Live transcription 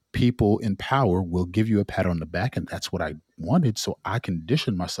people in power will give you a pat on the back, and that's what I wanted. So I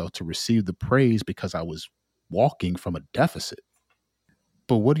conditioned myself to receive the praise because I was walking from a deficit.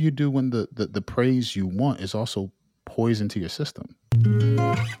 But what do you do when the praise you want is also poison to your system?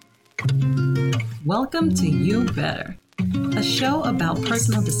 Welcome to You Better, a show about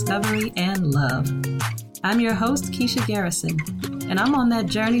personal discovery and love. I'm your host, Keisha Garrison, and I'm on that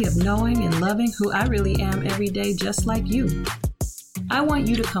journey of knowing and loving who I really am every day, just like you. I want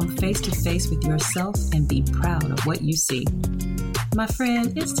you to come face to face with yourself and be proud of what you see. My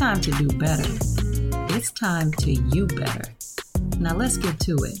friend, it's time to do better. It's time to you better. Now let's get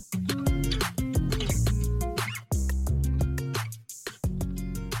to it.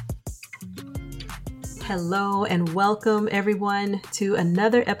 Hello and welcome everyone to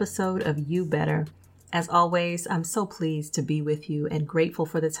another episode of You Better. As always, I'm so pleased to be with you and grateful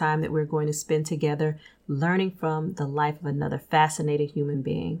for the time that we're going to spend together learning from the life of another fascinating human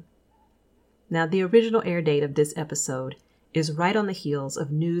being. Now, the original air date of this episode is right on the heels of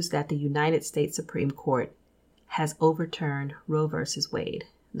news that the United States Supreme Court has overturned Roe v. Wade,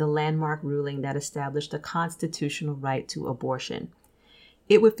 the landmark ruling that established a constitutional right to abortion.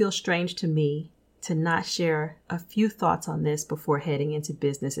 It would feel strange to me to not share a few thoughts on this before heading into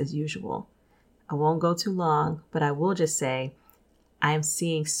business as usual. I won't go too long, but I will just say I am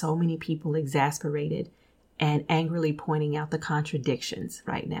seeing so many people exasperated and angrily pointing out the contradictions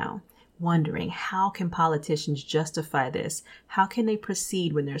right now, wondering how can politicians justify this? How can they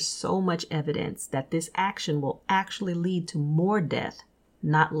proceed when there's so much evidence that this action will actually lead to more death,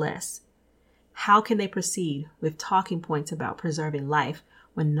 not less? How can they proceed with talking points about preserving life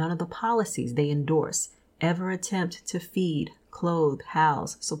when none of the policies they endorse ever attempt to feed, clothe,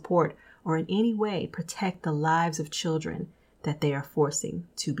 house, support, or in any way protect the lives of children that they are forcing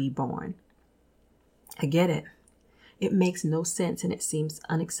to be born? I get it. It makes no sense and it seems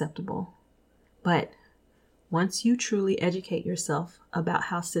unacceptable. But once you truly educate yourself about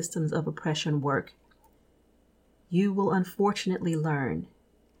how systems of oppression work, you will unfortunately learn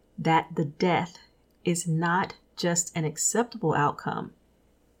that the death is not just an acceptable outcome,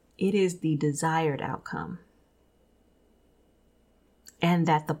 it is the desired outcome. And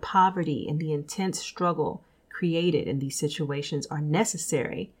that the poverty and the intense struggle created in these situations are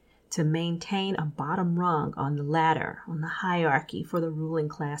necessary to maintain a bottom rung on the ladder, on the hierarchy for the ruling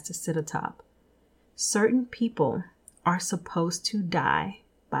class to sit atop. Certain people are supposed to die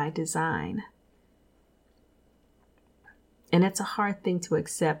by design. And it's a hard thing to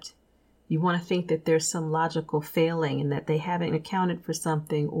accept. You want to think that there's some logical failing and that they haven't accounted for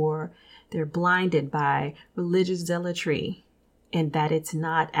something, or they're blinded by religious zealotry, and that it's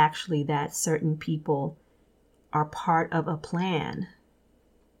not actually that certain people are part of a planned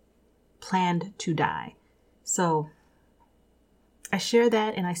to die. So I share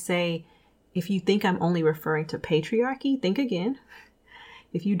that and I say, if you think I'm only referring to patriarchy, think again.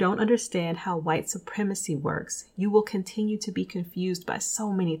 If you don't understand how white supremacy works, you will continue to be confused by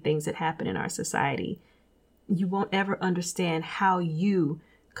so many things that happen in our society. You won't ever understand how you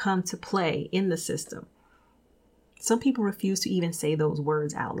come to play in the system. Some people refuse to even say those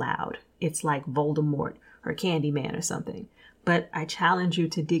words out loud. It's like Voldemort or Candyman or something. But I challenge you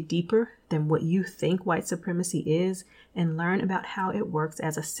to dig deeper than what you think white supremacy is and learn about how it works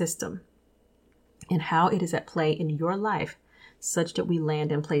as a system and how it is at play in your life, such that we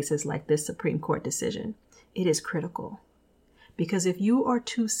land in places like this Supreme Court decision. It is critical. Because if you are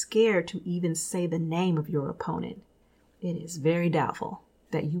too scared to even say the name of your opponent, it is very doubtful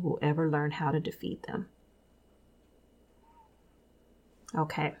that you will ever learn how to defeat them.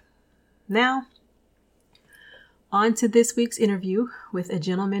 Okay, now on to this week's interview with a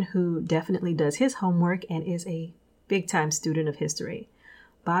gentleman who definitely does his homework and is a big-time student of history.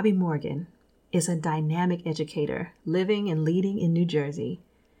 Bobby Morgan is a dynamic educator living and leading in New Jersey.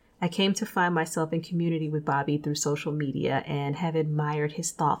 I came to find myself in community with Bobby through social media and have admired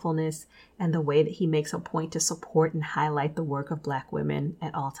his thoughtfulness and the way that he makes a point to support and highlight the work of Black women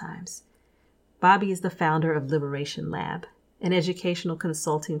at all times. Bobby is the founder of Liberation Lab, an educational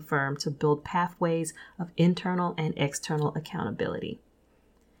consulting firm to build pathways of internal and external accountability.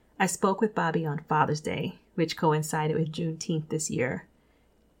 I spoke with Bobby on Father's Day, which coincided with Juneteenth this year,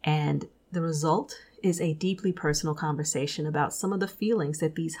 and the result is a deeply personal conversation about some of the feelings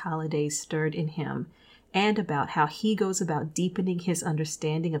that these holidays stirred in him and about how he goes about deepening his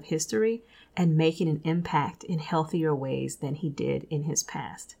understanding of history and making an impact in healthier ways than he did in his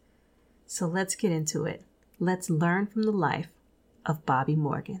past. So let's get into it. Let's learn from the life of Bobby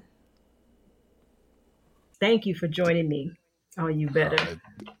Morgan. Thank you for joining me on You Better.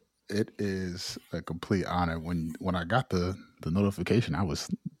 It is a complete honor. When I got the notification, I was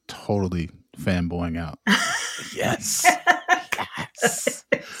totally fanboying out. Yes. Yes.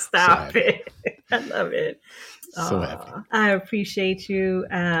 Stop it. I love it. So happy. I appreciate you.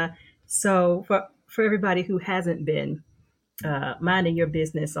 So for everybody who hasn't been minding your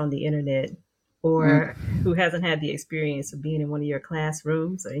business on the internet, or who hasn't had the experience of being in one of your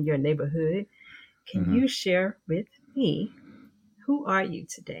classrooms or in your neighborhood, can you share with me, who are you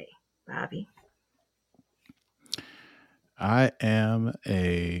today, Bobby? I am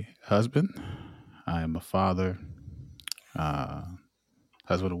a husband. I am a father.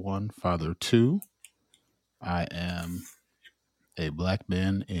 Husband of one, father of two. I am a black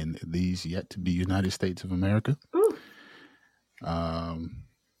man in these yet to be United States of America. Ooh.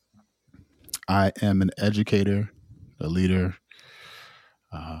 I am an educator, a leader,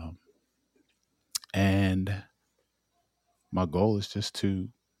 and my goal is just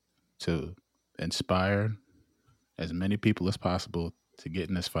to inspire as many people as possible to get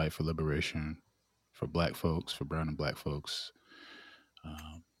in this fight for liberation for black folks, for brown and black folks.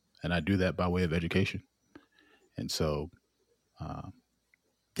 And I do that by way of education. And so,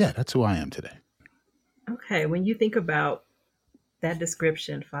 yeah, that's who I am today. Okay. When you think about that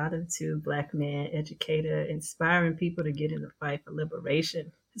description, father to black man, educator, inspiring people to get in the fight for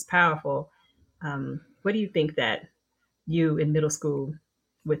liberation, is powerful. What do you think that you in middle school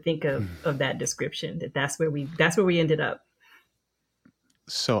would think of that description? That's where we ended up.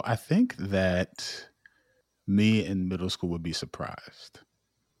 So I think that me in middle school would be surprised.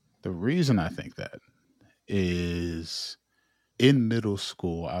 The reason I think that is in middle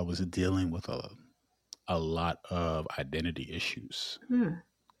school, I was dealing with a lot of identity issues.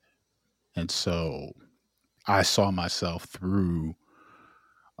 And so I saw myself through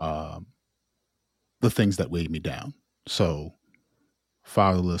the things that weighed me down. So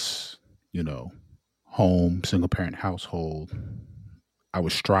fatherless, home, single parent household. I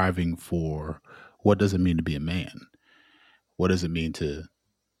was striving for what does it mean to be a man? What does it mean to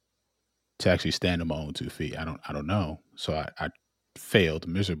actually stand on my own 2 feet? I don't know. So I failed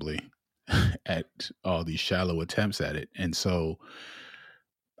miserably at all these shallow attempts at it. And so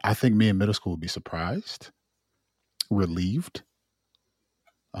I think me in middle school would be surprised, relieved.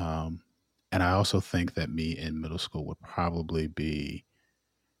 And I also think that me in middle school would probably be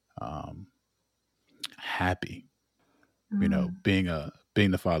happy.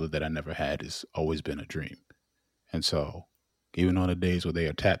 Being the father that I never had has always been a dream. And so even on the days where they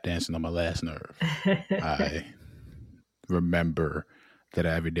are tap dancing on my last nerve, I remember that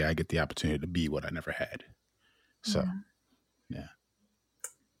every day I get the opportunity to be what I never had. So, yeah.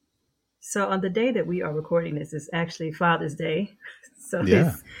 So on the day that we are recording this is actually Father's Day. So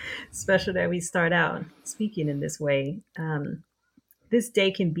Yeah. it's special that we start out speaking in this way. This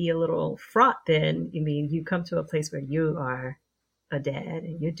day can be a little fraught then. I mean, you come to a place where you are a dad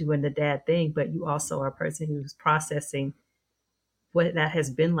and you're doing the dad thing, but you also are a person who's processing what that has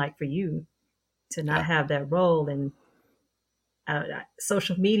been like for you to not have that role, and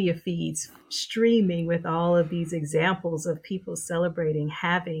social media feeds streaming with all of these examples of people celebrating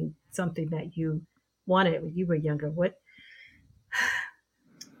having something that you wanted when you were younger. What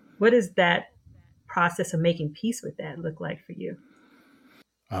is that process of making peace with that look like for you?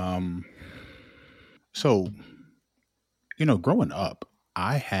 So, growing up,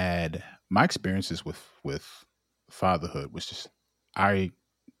 I had my experiences with fatherhood was just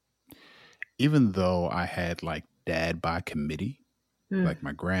even though I had like dad by committee, like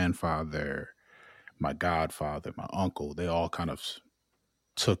my grandfather, my godfather, my uncle, they all kind of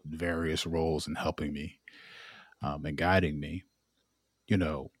took various roles in helping me and guiding me.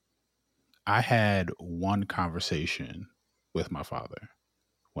 I had one conversation with my father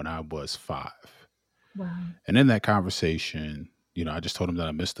when I was 5. Wow. And in that conversation, I just told him that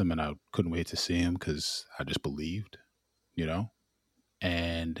I missed him and I couldn't wait to see him because I just believed,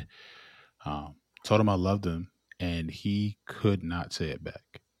 and told him I loved him, and he could not say it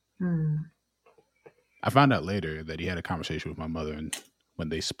back. I found out later that he had a conversation with my mother, and when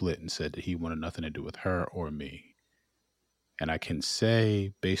they split, and said that he wanted nothing to do with her or me. And I can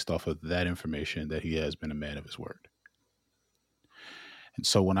say, based off of that information, that he has been a man of his word. And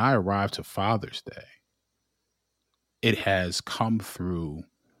so when I arrived to Father's Day, it has come through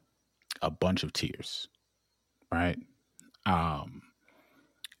a bunch of tears, right?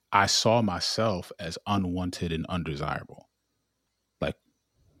 I saw myself as unwanted and undesirable. Like,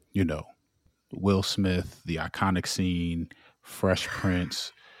 Will Smith, the iconic scene, Fresh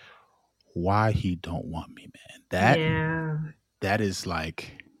Prince. Why he don't want me, man? That is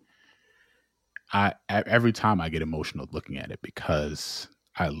like, every time I get emotional looking at it because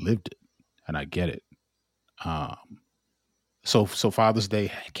I lived it and I get it. So Father's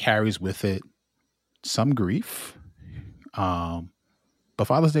Day carries with it some grief, but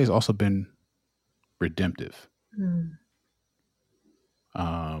Father's Day has also been redemptive. Mm.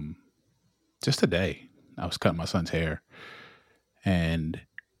 Um, just today, I was cutting my son's hair, and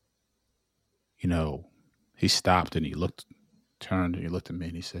you know, he stopped and he looked, turned, and he looked at me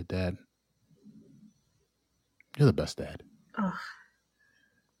and he said, "Dad, you're the best dad." Oh,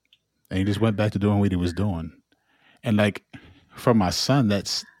 And he just went back to doing what he was doing. And like for my son,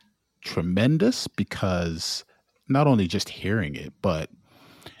 that's tremendous because not only just hearing it, but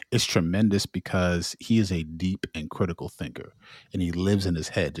it's tremendous because he is a deep and critical thinker and he lives in his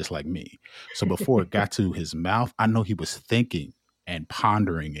head just like me. So before it got to his mouth, I know he was thinking and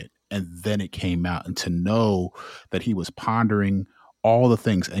pondering it. And then it came out. And to know that he was pondering all the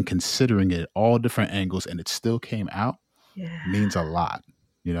things and considering it at all different angles and it still came out yeah. means a lot,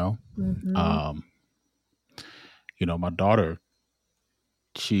 you know? Mm-hmm. Um, my daughter,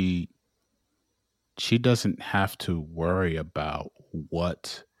 she she doesn't have to worry about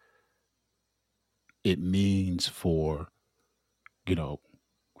what it means for, you know,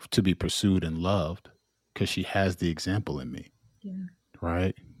 to be pursued and loved because she has the example in me, Yeah.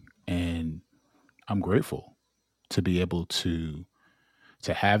 right? And I'm grateful to be able to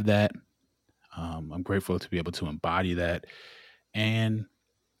have that. I'm grateful to be able to embody that, and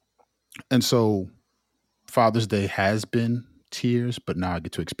so Father's Day has been tears, but now I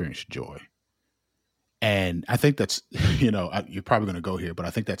get to experience joy. And I think that's, you're probably going to go here, but I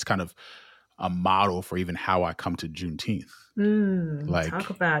think that's kind of a model for even how I come to Juneteenth. Talk Like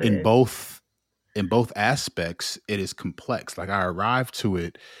about in it. both aspects, it is complex. Like I arrived to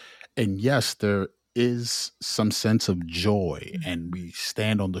it, and yes, there is some sense of joy, and we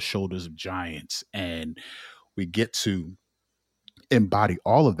stand on the shoulders of giants, and we get to embody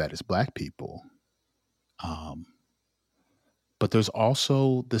all of that as Black people. Um, but there's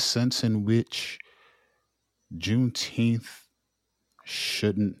also the sense in which Juneteenth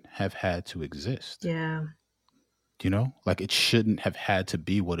shouldn't have had to exist. Yeah. Like it shouldn't have had to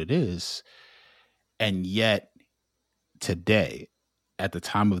be what it is. And yet, today, at the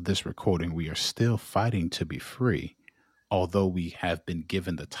time of this recording, we are still fighting to be free, although we have been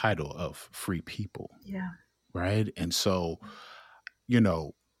given the title of free people. Yeah. Right. And so, you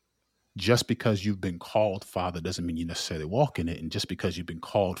know, just because you've been called father doesn't mean you necessarily walk in it. And just because you've been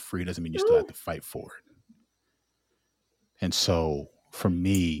called free doesn't mean you still have to fight for it. And so for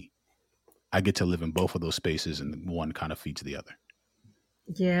me, I get to live in both of those spaces and one kind of feeds the other.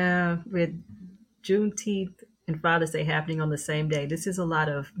 Yeah. With Juneteenth and Father's Day happening on the same day, this is a lot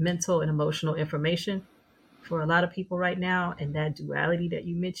of mental and emotional information for a lot of people right now. And that duality that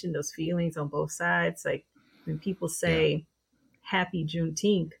you mentioned, those feelings on both sides, like when people Yeah. say happy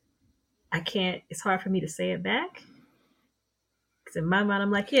Juneteenth, it's hard for me to say it back. Because in my mind,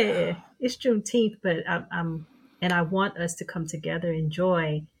 I'm like, yeah, it's Juneteenth, but and I want us to come together in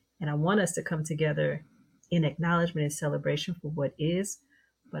joy, and I want us to come together in acknowledgement and celebration for what is.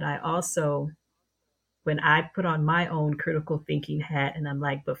 But I also, when I put on my own critical thinking hat, and I'm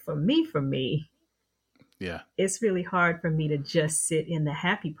like, but for me, Yeah. it's really hard for me to just sit in the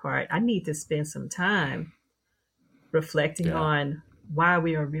happy part. I need to spend some time reflecting Yeah. on why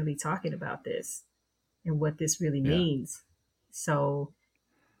we are really talking about this and what this really Yeah. means. So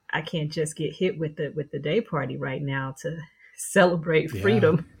I can't just get hit with the day party right now to celebrate Yeah.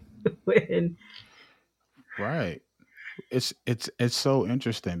 freedom. when Right. It's so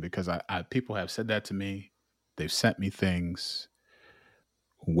interesting because I people have said that to me. They've sent me things.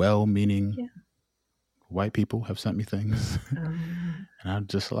 Well-meaning Yeah. white people have sent me things, um, and I'm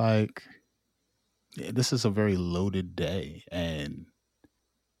just like, yeah, this is a very loaded day, and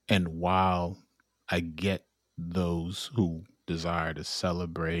while I get those who desire to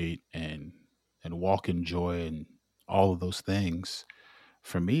celebrate and walk in joy and all of those things,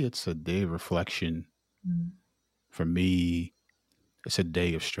 for me, it's a day of reflection. mm, For me, it's a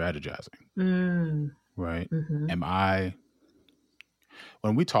day of strategizing. mm, Right? mm-hmm. Am I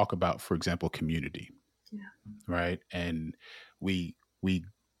when we talk about, for example, community, Yeah. right? And we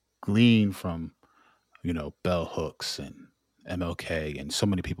glean from, bell hooks and MLK and so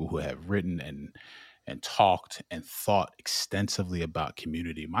many people who have written and talked and thought extensively about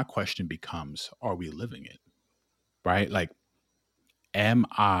community. My question becomes, are we living it? Right? Like, am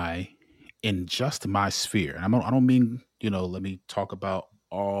I in just my sphere? And I don't mean, let me talk about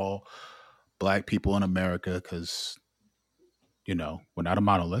all Black people in America because, we're not a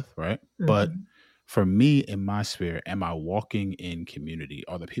monolith, right? But Mm-hmm. for me, in my sphere, am I walking in community?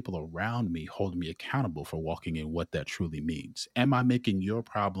 Are the people around me holding me accountable for walking in what that truly means? Am I making your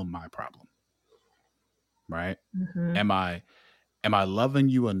problem my problem? right? Mm-hmm. Am I loving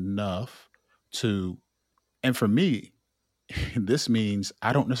you enough to, and for me, this means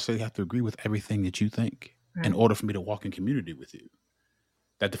I don't necessarily have to agree with everything that you think in Right. order for me to walk in community with you.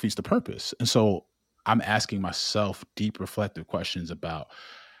 That defeats the purpose. And so I'm asking myself deep reflective questions about,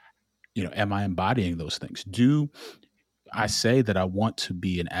 am I embodying those things? Do I say that I want to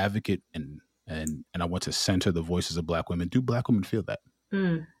be an advocate and I want to center the voices of Black women? Do Black women feel that?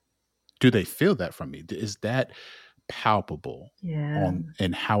 Mm. Do they feel that from me? Is that palpable Yeah.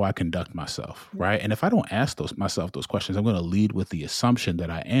 in how I conduct myself, right? And if I don't ask myself those questions, I'm going to lead with the assumption that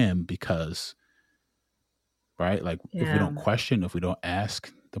I am, because, right, like if we Yeah. don't question, if we don't ask,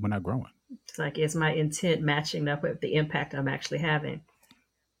 then we're not growing. It's like, is my intent matching up with the impact I'm actually having?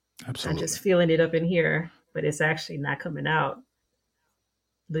 I'm Absolutely. just feeling it up in here, but it's actually not coming out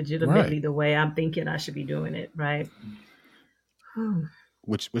legitimately Right. the way I'm thinking I should be doing it, right?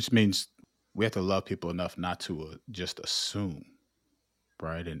 Which means we have to love people enough not to just assume,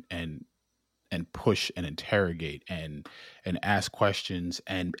 right? And push and interrogate and ask questions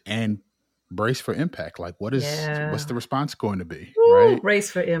and brace for impact. Like what's Yeah. the response going to be, Woo, right? race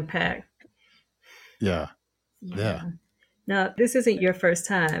for impact. Yeah. Yeah. Yeah. Now, this isn't your first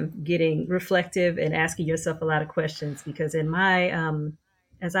time getting reflective and asking yourself a lot of questions, because in my,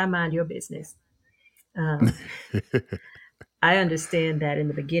 as I mind your business, um, I understand that in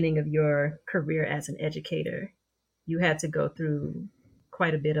the beginning of your career as an educator, you had to go through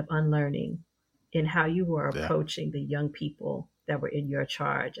quite a bit of unlearning in how you were Yeah. approaching the young people that were in your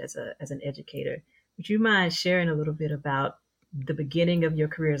charge as an educator. Would you mind sharing a little bit about the beginning of your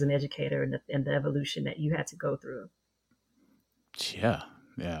career as an educator and the evolution that you had to go through? Yeah.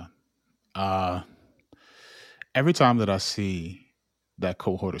 Yeah. Uh every time that I see that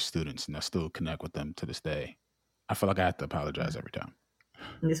cohort of students and I still connect with them to this day, I feel like I have to apologize every time.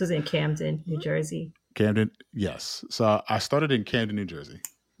 And this was in Camden, New Jersey. Camden, yes. So I started in Camden, New Jersey,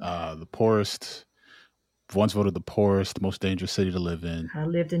 the poorest, once voted the poorest, most dangerous city to live in. I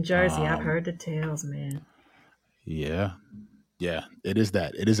lived in Jersey. I've Um, heard the tales, man. yeah, yeah, it is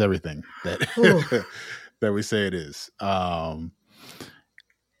that. It is everything that Whew. that we say it is.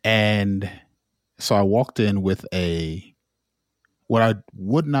 And so I walked in with what I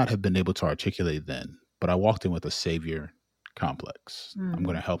would not have been able to articulate then, but I walked in with a savior complex. I'm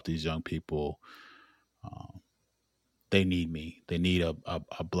going to help these young people. Um, they need me. They need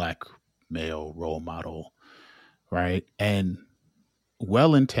a Black male role model, right? And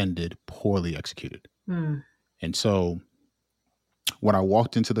well intended, poorly executed. Mm. And so when I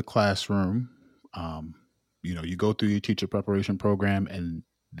walked into the classroom, um, you go through your teacher preparation program and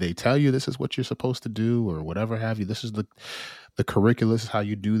they tell you this is what you're supposed to do or whatever have you. This is the curriculum, this is how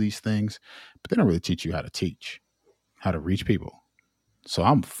you do these things. But they don't really teach you how to teach, how to reach people. So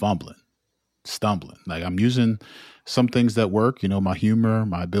I'm fumbling, stumbling. Like I'm using some things that work, my humor,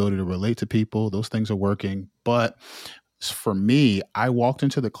 my ability to relate to people, those things are working. But for me, I walked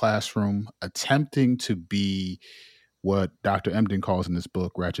into the classroom attempting to be what Dr. Emden calls in this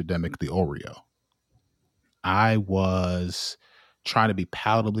book, Ratchetdemic, the Oreo. I was trying to be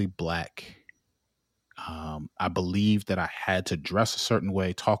palatably Black. I believed that I had to dress a certain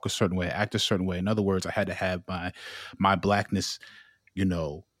way, talk a certain way, act a certain way. In other words, I had to have my Blackness,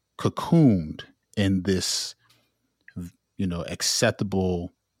 cocooned in this,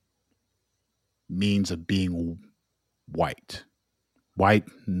 acceptable means of being white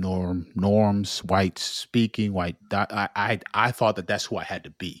norms, white speaking, white. I thought that that's who I had to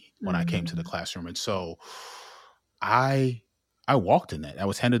be when I came to the classroom, and so I walked in that. I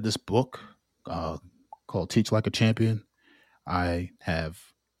was handed this book called "Teach Like a Champion." I have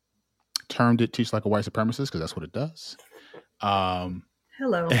termed it "Teach Like a White Supremacist" because that's what it does.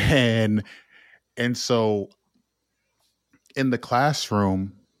 Hello. And so in the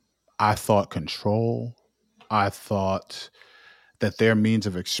classroom, I thought control. I thought that their means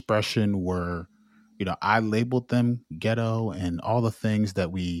of expression were, I labeled them ghetto and all the things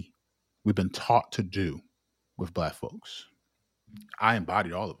that we've been taught to do with Black folks. I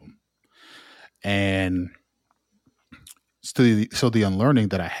embodied all of them. And so the unlearning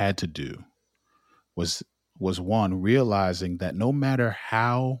that I had to do was one, realizing that no matter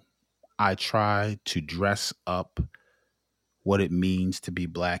how I try to dress up what it means to be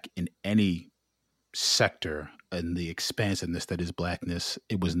Black in any sector and the expansiveness that is Blackness,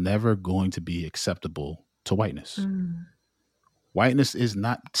 it was never going to be acceptable to whiteness. Mm. Whiteness is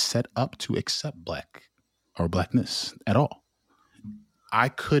not set up to accept Black or Blackness at all. I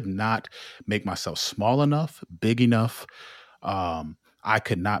could not make myself small enough, big enough. I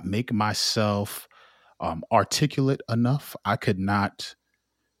could not make myself articulate enough. I could not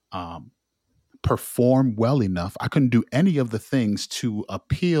perform well enough. I couldn't do any of the things to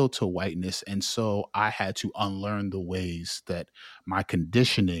appeal to whiteness. And so I had to unlearn the ways that my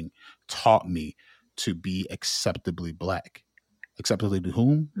conditioning taught me to be acceptably black. Acceptably to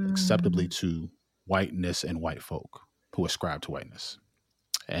whom? Acceptably to whiteness and white folk who ascribe to whiteness.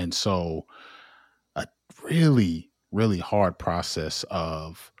 And so a really, really hard process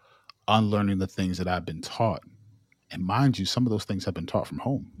of unlearning the things that I've been taught. And mind you, some of those things have been taught from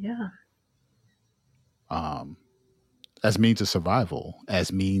home. Yeah. As means of survival,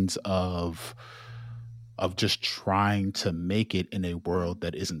 as means of just trying to make it in a world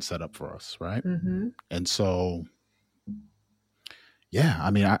that isn't set up for us, right? Mm-hmm. And so, yeah,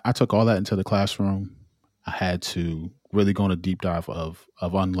 I mean, I took all that into the classroom. I had to really go on a deep dive of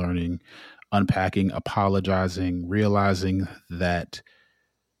unlearning, unpacking, apologizing, realizing that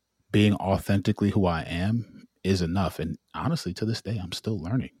being authentically who I am is enough. And honestly, to this day, I'm still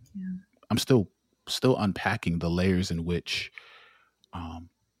learning. Yeah. I'm still unpacking the layers in which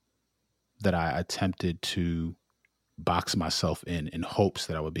that I attempted to box myself in hopes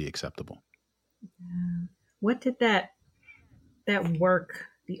that I would be acceptable. Yeah. What did that work,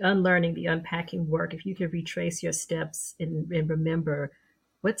 the unlearning, the unpacking work, if you could retrace your steps and remember,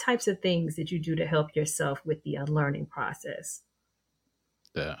 what types of things did you do to help yourself with the unlearning process?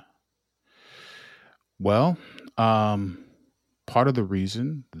 Yeah. Well, part of the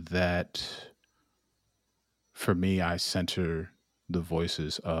reason that for me, I center the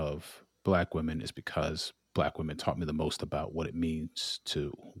voices of Black women is because Black women taught me the most about what it means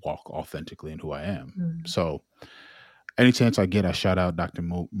to walk authentically in who I am. Mm. So any chance I get, I shout out Dr.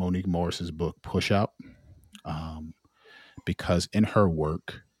 Monique Morris's book, Push Out, because in her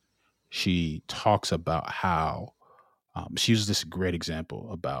work, she talks about how she uses this great example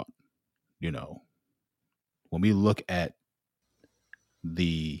about, when we look at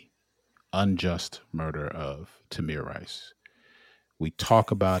the unjust murder of Tamir Rice, we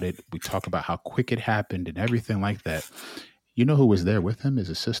talk about it. We talk about how quick it happened and everything like that. You know who was there with him is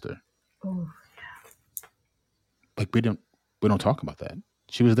his sister. Oh, yeah. Like we don't talk about that.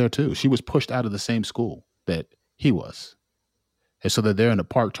 She was there too. She was pushed out of the same school that he was. And so they're in the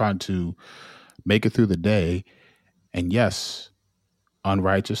park trying to make it through the day. And yes,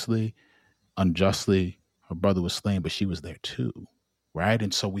 unrighteously, unjustly, her brother was slain, but she was there too. Right.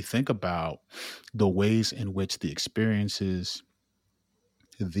 And so we think about the ways in which the experiences,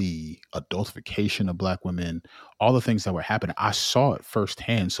 the adultification of Black women, all the things that were happening, I saw it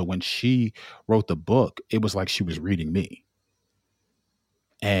firsthand. So when she wrote the book, it was like she was reading me.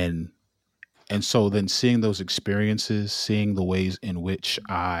 And so then seeing those experiences, seeing the ways in which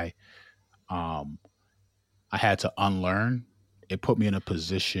I had to unlearn, it put me in a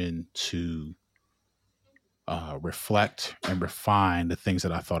position to reflect and refine the things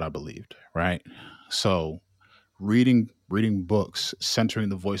that I thought I believed. Right. So reading books, centering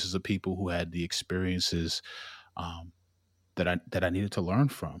the voices of people who had the experiences that I needed to learn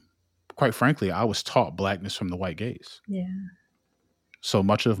from. Quite frankly, I was taught Blackness from the white gaze. Yeah. So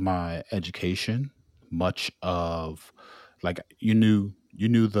much of my education, much of you knew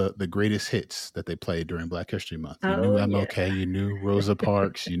the greatest hits that they played during Black History Month. You knew MLK, yeah. You knew Rosa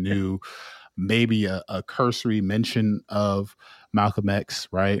Parks, you knew maybe a cursory mention of Malcolm X,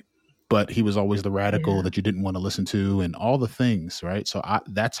 right? But he was always the radical that you didn't want to listen to and all the things, right? So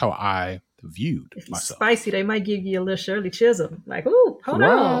that's how I viewed myself. Spicy, they might give you a little Shirley Chisholm. Like, ooh, hold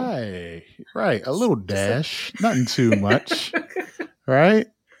on. Right. A little dash, nothing too much, right?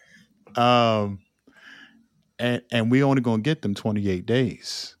 And we only going to get them 28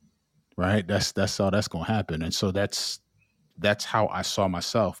 days, right? That's all that's going to happen. And so that's how I saw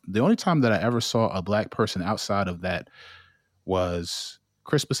myself. The only time that I ever saw a Black person outside of that was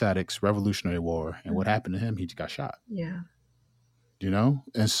Crispus Attucks, Revolutionary War, and what happened to him? He just got shot. Yeah.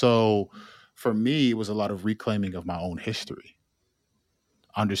 And so for me, it was a lot of reclaiming of my own history,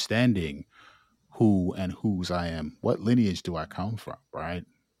 understanding who and whose I am, what lineage do I come from, right?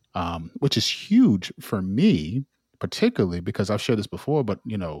 Which is huge for me, particularly because I've shared this before, but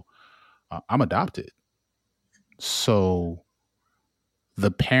I'm adopted. So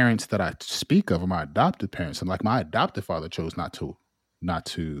the parents that I speak of are my adopted parents, and like my adopted father chose not to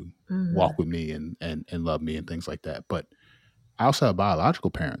walk with me and love me and things like that. But I also have biological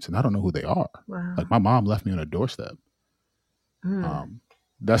parents, and I don't know who they are. Wow. Like my mom left me on a doorstep.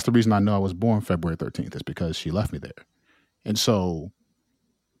 That's the reason I know I was born February 13th, is because she left me there. And so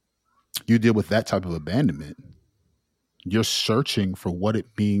you deal with that type of abandonment. You're searching for what it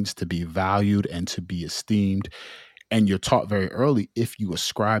means to be valued and to be esteemed. And you're taught very early, if you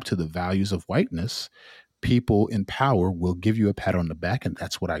ascribe to the values of whiteness, people in power will give you a pat on the back, and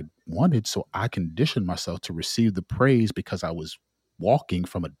that's what I wanted. So I conditioned myself to receive the praise because I was walking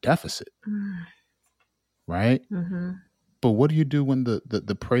from a deficit, right? Mm-hmm. But what do you do when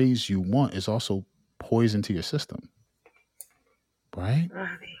the praise you want is also poison to your system, right?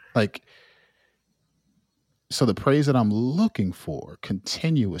 Like, so the praise that I'm looking for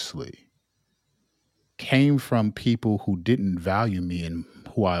continuously came from people who didn't value me and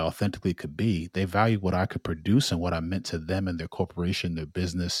who I authentically could be. They valued what I could produce and what I meant to them and their corporation, their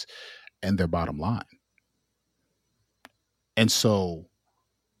business, and their bottom line. And so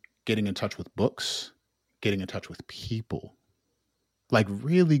getting in touch with books, getting in touch with people, like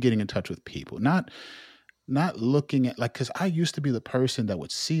really getting in touch with people, not looking at, like, because I used to be the person that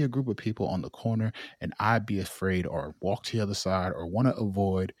would see a group of people on the corner and I'd be afraid or walk to the other side or want to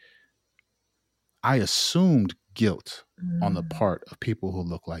avoid. I assumed guilt on the part of people who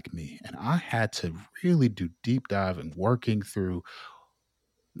look like me. And I had to really do deep dive and working through,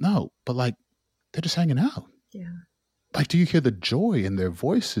 no, but like, they're just hanging out. Yeah. Like, do you hear the joy in their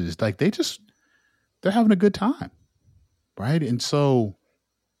voices? Like, they're having a good time. Right. And so,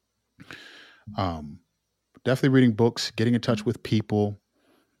 definitely reading books, getting in touch with people,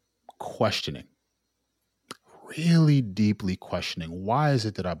 questioning, really deeply questioning. Why is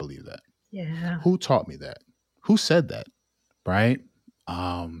it that I believe that? Yeah. Who taught me that? Who said that? Right.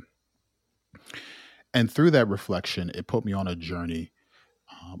 And through that reflection, it put me on a journey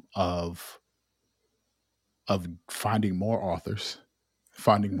of finding more authors,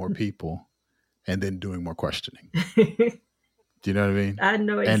 finding more people, and then doing more questioning. Do you know what I mean? I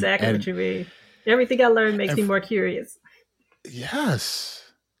know exactly what you mean. Everything I learned makes me more curious.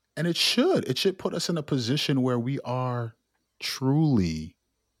 Yes. And it should put us in a position where we are truly,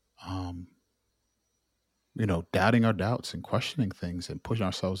 doubting our doubts and questioning things and pushing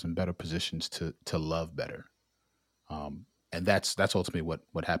ourselves in better positions to love better. And that's ultimately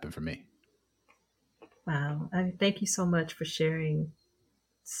what happened for me. Wow. Thank you so much for sharing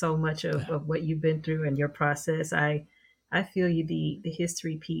so much of what you've been through and your process. I feel you, the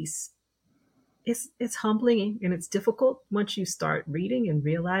history piece. It's humbling and it's difficult once you start reading and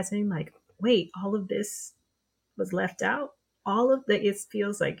realizing, like, wait, all of this was left out. All of that, it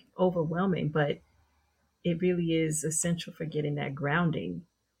feels like overwhelming, but it really is essential for getting that grounding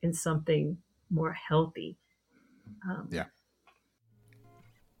in something more healthy. Yeah.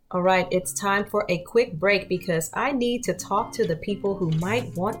 All right, it's time for a quick break because I need to talk to the people who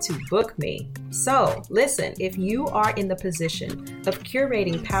might want to book me. So, listen, if you are in the position of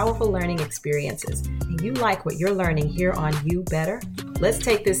curating powerful learning experiences and you like what you're learning here on You Better, let's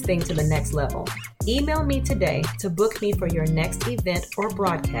take this thing to the next level. Email me today to book me for your next event or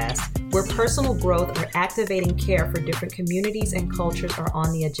broadcast where personal growth or activating care for different communities and cultures are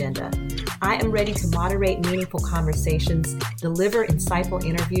on the agenda. I am ready to moderate meaningful conversations, deliver insightful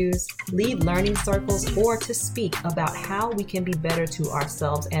interviews, lead learning circles, or to speak about how we can be better to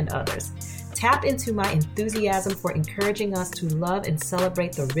ourselves and others. Tap into my enthusiasm for encouraging us to love and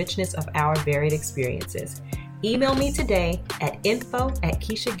celebrate the richness of our varied experiences. Email me today at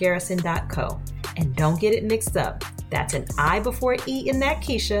info@KeishaGarrison.co. And don't get it mixed up. That's an I before E in that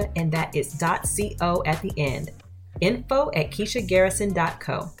Keisha, and that is .co at the end.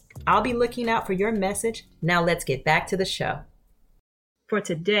 info@KeishaGarrison.co. I'll be looking out for your message. Now let's get back to the show. For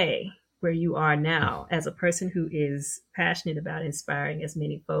today, where you are now, as a person who is passionate about inspiring as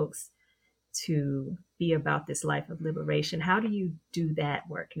many folks to be about this life of liberation, how do you do that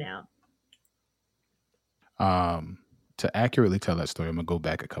work now? To accurately tell that story, I'm gonna go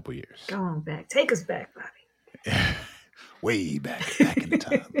back a couple years. Go on back. Take us back, Bobby. Way back in the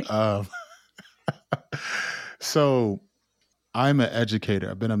time. So I'm an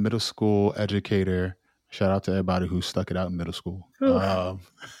educator. I've been a middle school educator. Shout out to everybody who stuck it out in middle school. Middle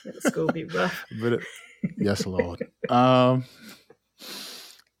school be rough. But yes, Lord.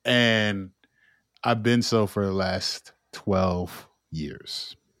 And I've been so for the last 12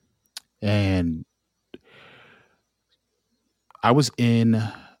 years. And I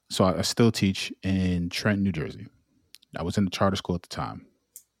still teach in Trenton, New Jersey. I was in the charter school at the time.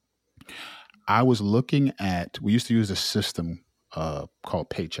 I was looking at, we used to use a system called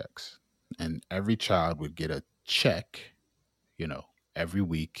paychecks, and every child would get a check, every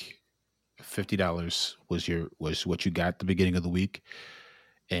week. $50 was what you got at the beginning of the week,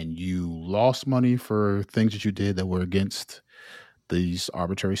 and you lost money for things that you did that were against these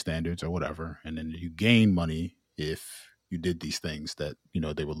arbitrary standards or whatever, and then you gain money if you did these things that,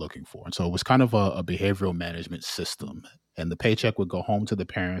 they were looking for. And so it was kind of a behavioral management system. And the paycheck would go home to the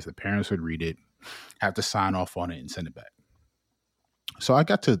parents. The parents would read it, have to sign off on it and send it back. So I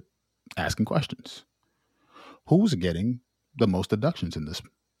got to asking questions. who's getting the most deductions in this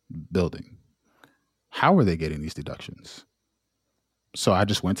building? How are they getting these deductions? So I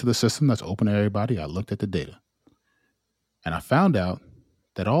just went to the system that's open to everybody. I looked at the data and I found out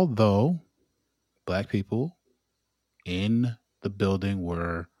that although Black people in the building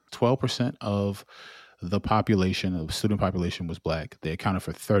were 12% of the population, of student population was Black, they accounted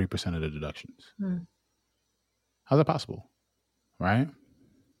for 30% of the deductions. How's that possible? Right?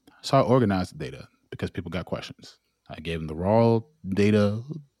 So I organized the data because people got questions. I gave them the raw data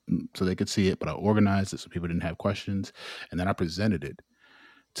so they could see it, but I organized it so people didn't have questions. And then I presented it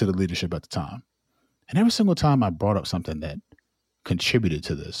to the leadership at the time. And every single time I brought up something that contributed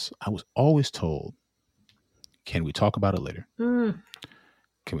to this, I was always told, can we talk about it later?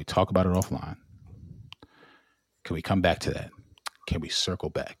 Can we talk about it offline? Can we come back to that? Can we circle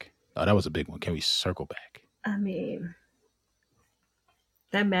back? Oh, that was a big one. Can we circle back? I mean,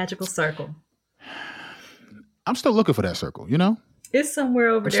 that magical circle. I'm still looking for that circle, you know? It's somewhere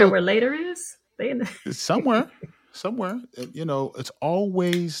over there where later is. It's somewhere. You know, it's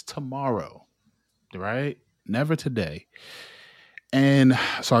always tomorrow, right? Never today. And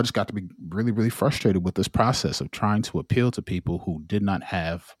so I just got to be really, really frustrated with this process of trying to appeal to people who did not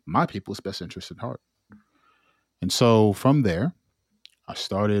have my people's best interest at heart. And so from there, I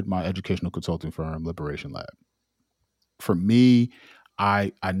started my educational consulting firm, Liberation Lab. For me,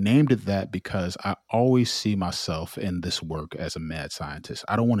 I named it that because I always see myself in this work as a mad scientist.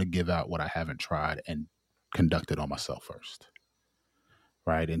 I don't want to give out what I haven't tried and conduct it on myself first.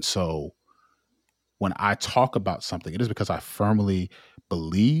 Right. And so when I talk about something, it is because I firmly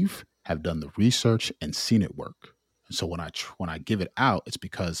believe, have done the research and seen it work. And so when I give it out, it's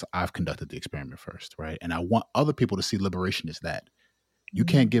because I've conducted the experiment first. Right. And I want other people to see liberation as that. You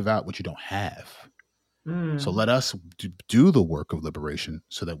can't give out what you don't have. So let us do the work of liberation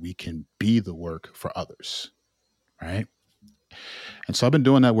so that we can be the work for others, right? And so I've been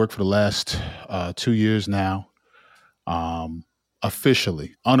doing that work for the last 2 years now.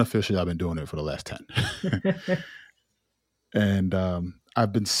 Unofficially, I've been doing it for the last 10. And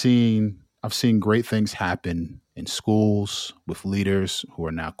I've seen great things happen in schools with leaders who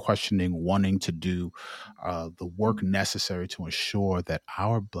are now questioning, wanting to do the work necessary to ensure that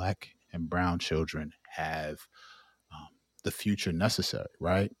our Black and brown children have the future necessary,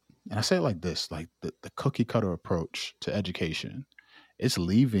 right? And I say it like this, like the cookie cutter approach to education is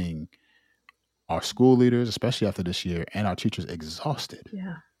leaving our school leaders, especially after this year, and our teachers exhausted.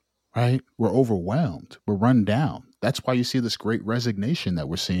 Yeah. Right? We're overwhelmed. We're run down. That's why you see this great resignation that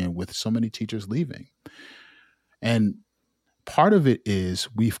we're seeing with so many teachers leaving. And part of it is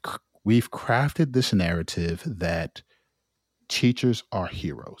we've crafted this narrative that teachers are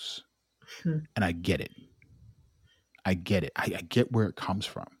heroes. And I get it. I get where it comes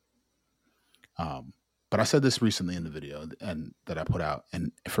from. But I said this recently in the video and that I put out.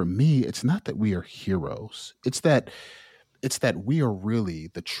 And for me, it's not that we are heroes. It's that we are really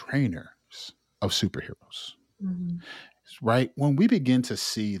the trainers of superheroes. Right? When we begin to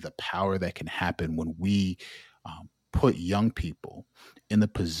see the power that can happen when we put young people in the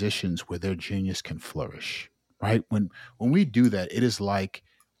positions where their genius can flourish, right? When we do that, it is like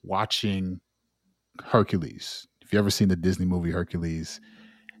watching Hercules. If you ever seen the Disney movie Hercules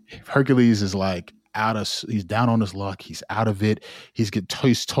is like he's down on his luck. He's out of it. He's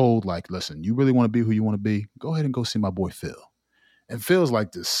told like, listen, you really want to be who you want to be? Go ahead and go see my boy Phil. And Phil's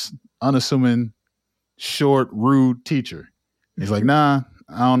like this unassuming, short, rude teacher. He's like, nah,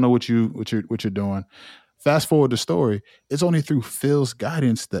 I don't know what you're doing. Fast forward the story. It's only through Phil's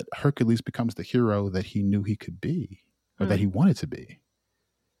guidance that Hercules becomes the hero that he knew he could be, or that he wanted to be.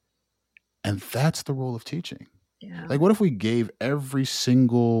 And that's the role of teaching. Yeah. Like, what if we gave every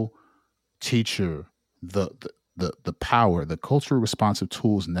single teacher the power, the culturally responsive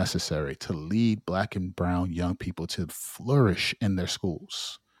tools necessary to lead Black and brown young people to flourish in their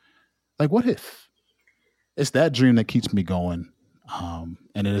schools? Like, what if? It's that dream that keeps me going.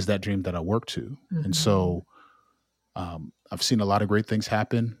 And it is that dream that I work to. And so I've seen a lot of great things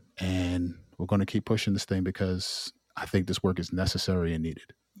happen, and we're going to keep pushing this thing because I think this work is necessary and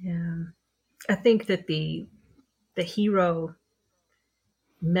needed. Yeah. I think that the hero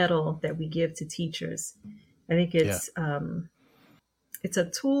medal that we give to teachers, I think it's a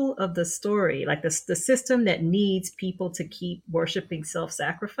tool of the story, like the system that needs people to keep worshiping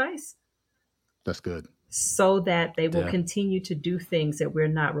self-sacrifice. That's good. So that they will continue to do things that we're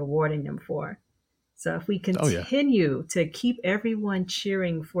not rewarding them for. So if we continue to keep everyone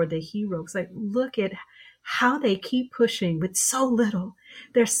cheering for the heroes, like look at how they keep pushing with so little.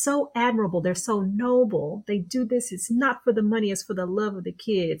 They're so admirable. They're so noble. They do this. It's not for the money. It's for the love of the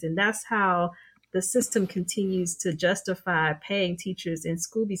kids. And that's how the system continues to justify paying teachers in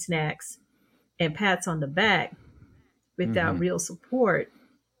Scooby snacks and pats on the back without real support.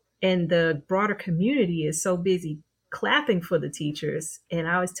 And the broader community is so busy clapping for the teachers. And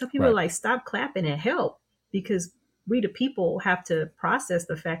I always tell people, Right. like, stop clapping and help, because we, the people, have to process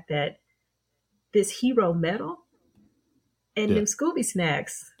the fact that this hero medal and Yeah. them Scooby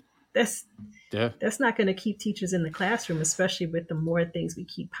snacks, that's Yeah. that's not going to keep teachers in the classroom, especially with the more things we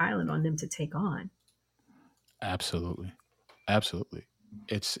keep piling on them to take on. Absolutely. Absolutely.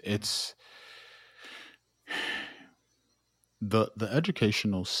 It's the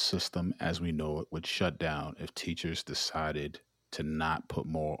educational system as we know it would shut down if teachers decided to not put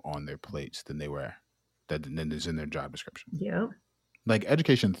more on their plates than is in their job description. Yeah. Like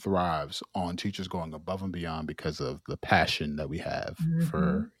education thrives on teachers going above and beyond because of the passion that we have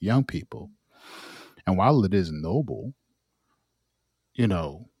for young people. And while it is noble, you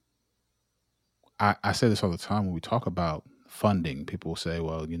know, I say this all the time when we talk about funding. People will say,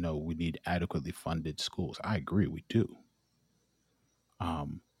 well, you know, we need adequately funded schools. I agree, we do.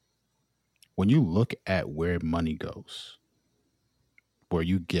 Um, when you look at where money goes, where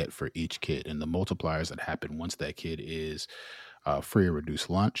you get for each kid, and the multipliers that happen once that kid is free or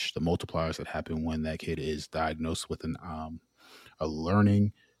reduced lunch, the multipliers that happen when that kid is diagnosed with a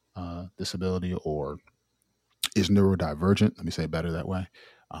learning disability or is neurodivergent. Let me say it better that way.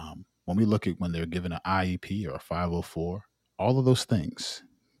 When we look at when they're given an IEP or a 504, all of those things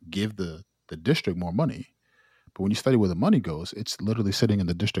give the district more money. But when you study where the money goes, it's literally sitting in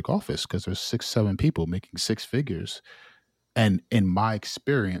the district office because there's 6, 7 people making six figures. And in my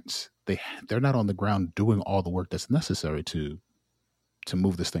experience, they're not on the ground doing all the work that's necessary to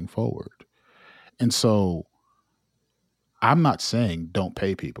move this thing forward. And so I'm not saying don't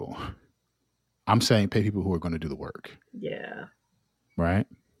pay people. I'm saying pay people who are going to do the work. Yeah. Right.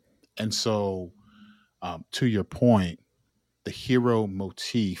 And so to your point, the hero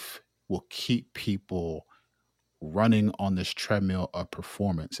motif will keep people running on this treadmill of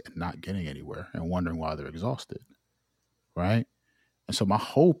performance and not getting anywhere and wondering why they're exhausted. Right. And so my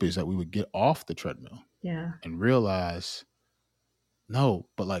hope is that we would get off the treadmill Yeah. and realize, no,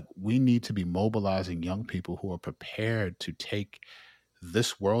 but like we need to be mobilizing young people who are prepared to take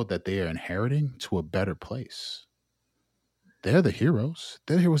this world that they are inheriting to a better place. They're the heroes.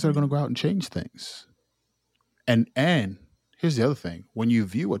 They're the heroes that are going to go out and change things. And here's the other thing: when you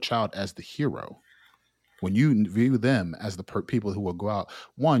view a child as the hero, when you view them as the people who will go out,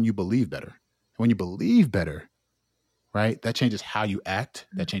 one, you believe better. And when you believe better, right, that changes how you act.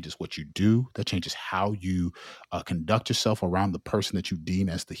 That changes what you do. That changes how you conduct yourself around the person that you deem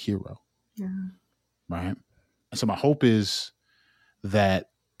as the hero. Yeah. Right. And so my hope is that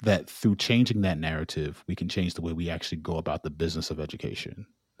through changing that narrative, we can change the way we actually go about the business of education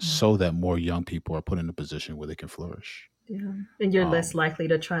so that more young people are put in a position where they can flourish. Yeah. And you're less likely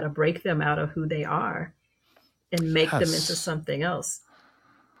to try to break them out of who they are and make them into something else.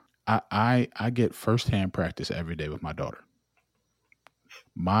 I get firsthand practice every day with my daughter.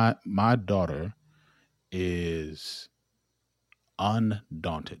 My daughter is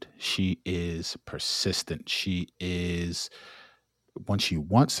undaunted. She is persistent. She is, when she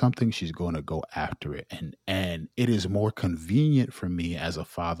wants something, she's going to go after it. And it is more convenient for me as a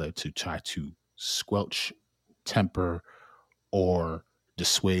father to try to squelch temper or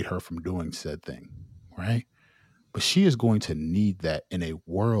dissuade her from doing said thing, right? But she is going to need that in a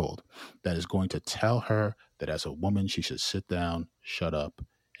world that is going to tell her that as a woman, she should sit down, shut up,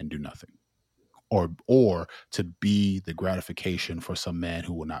 and do nothing. Or to be the gratification for some man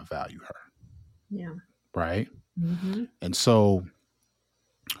who will not value her. Yeah. Right? Mm-hmm. And so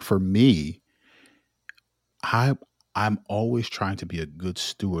for me, I'm always trying to be a good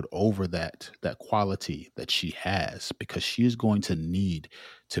steward over that quality that she has, because she is going to need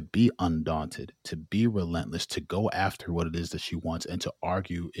to be undaunted, to be relentless, to go after what it is that she wants and to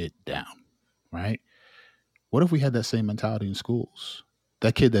argue it down, right? What if we had that same mentality in schools?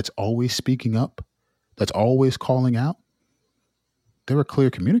 That kid that's always speaking up, that's always calling out, they're a clear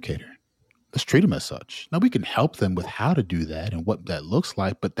communicator. Let's treat them as such. Now, we can help them with how to do that and what that looks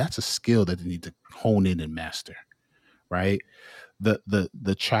like, but that's a skill that they need to hone in and master. Right?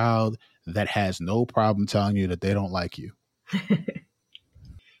 The child that has no problem telling you that they don't like you.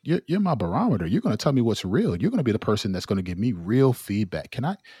 You're my barometer. You're going to tell me what's real. You're going to be the person that's going to give me real feedback.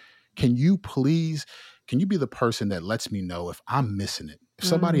 Can you be the person that lets me know if I'm missing it? If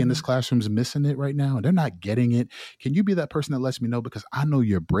somebody in this classroom is missing it right now and they're not getting it, can you be that person that lets me know, because I know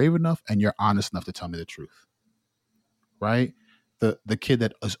you're brave enough and you're honest enough to tell me the truth. Right? The kid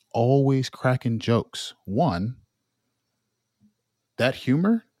that is always cracking jokes. One, that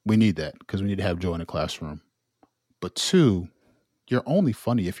humor We need that because we need to have joy in the classroom. But two, you're only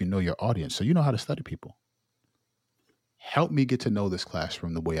funny if you know your audience. So you know how to study people. Help me get to know this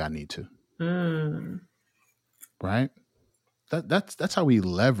classroom the way I need to. Mm. Right? That's how we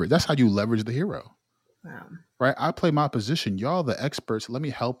leverage. That's how you leverage the hero. Wow. Right? I play my position. Y'all the experts. Let me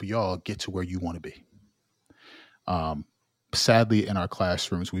help y'all get to where you want to be. Sadly, in our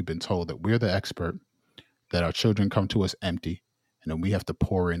classrooms, we've been told that we're the expert, that our children come to us empty, and then we have to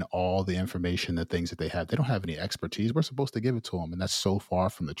pour in all the information, the things that they have. They don't have any expertise. We're supposed to give it to them. And that's so far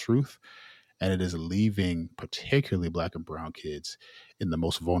from the truth. And it is leaving particularly Black and brown kids in the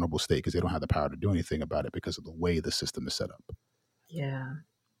most vulnerable state because they don't have the power to do anything about it because of the way the system is set up. Yeah.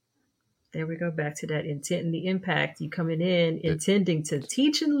 There we go back to that intent and the impact. You coming in intending to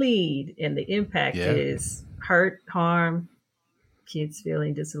teach and lead, and the impact is hurt, harm, kids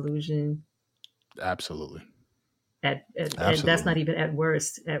feeling disillusioned. Absolutely. And that's not even at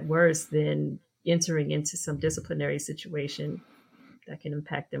worst. At worst, then entering into some disciplinary situation that can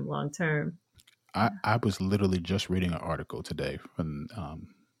impact them long term. I was literally just reading an article today from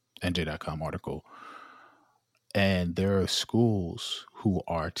NJ.com article, and there are schools who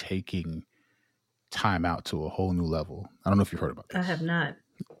are taking time out to a whole new level. I don't know if you've heard about this. I have not.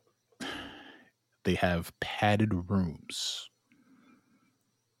 They have padded rooms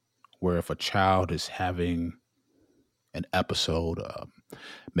where if a child is having an episode,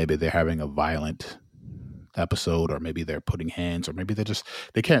 maybe they're having a violent episode, or maybe they're putting hands, or maybe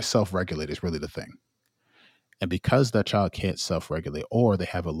they can't self-regulate is really the thing. And because that child can't self-regulate, or they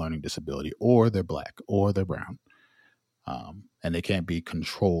have a learning disability, or they're Black, or they're brown, and they can't be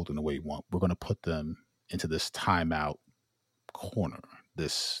controlled in the way you want, we're going to put them into this timeout corner,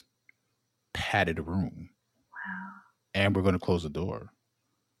 this padded room. Wow. And we're going to close the door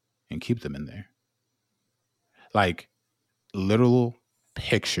and keep them in there. Like literal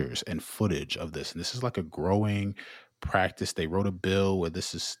pictures and footage of this. And this is like a growing practice. They wrote a bill where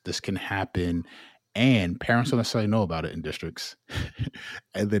this can happen, and parents don't necessarily know about it in districts.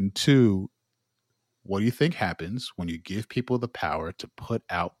 And then two, what do you think happens when you give people the power to put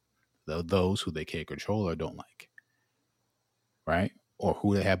out those who they can't control or don't like, right? Or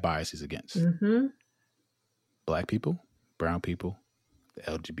who they have biases against? Mm-hmm. Black people, brown people, the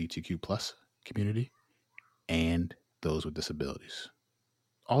LGBTQ plus community, and those with disabilities.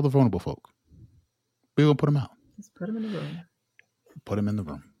 All the vulnerable folk. We're going to put them out. Just put them in the room. Put them in the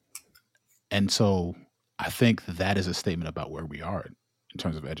room. And so I think that is a statement about where we are in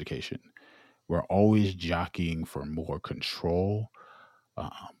terms of education. We're always jockeying for more control,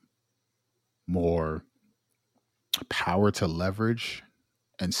 more power to leverage,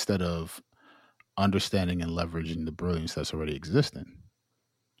 instead of understanding and leveraging the brilliance that's already existing.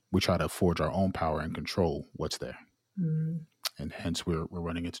 We try to forge our own power and control what's there. Mm. And hence we're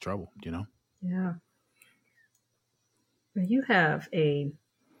running into trouble, you know? Yeah. You have it's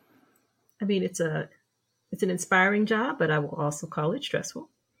an inspiring job, but I will also call it stressful.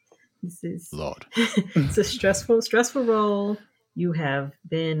 This is Lord. It's a stressful role. You have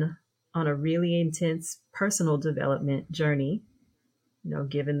been on a really intense personal development journey,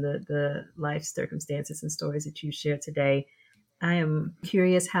 given the life circumstances and stories that you shared today. I am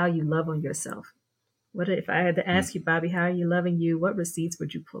curious how you love on yourself. What if I had to ask you, Bobby, how are you loving you? What receipts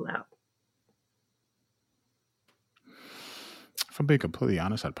would you pull out? If I'm being completely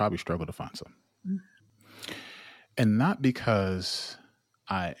honest, I'd probably struggle to find some. Mm-hmm. And not because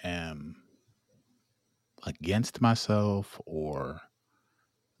I am against myself, or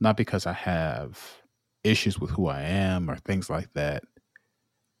not because I have issues with who I am or things like that.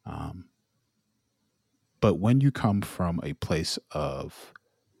 But when you come from a place of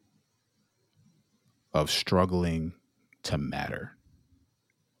struggling to matter,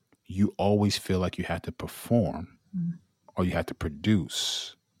 you always feel like you have to perform, or you have to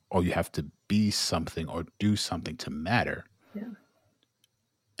produce, or you have to be something or do something to matter. Yeah.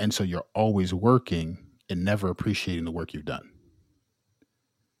 And so you're always working and never appreciating the work you've done.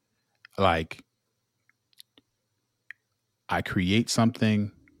 Like, I create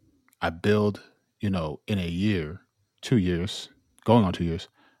something, I build, in a year, 2 years, going on 2 years,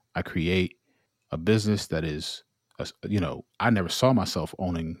 I create a business that is, I never saw myself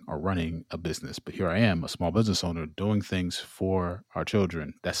owning or running a business, but here I am, a small business owner doing things for our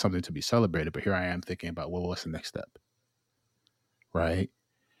children. That's something to be celebrated. But here I am thinking about, well, what's the next step? Right.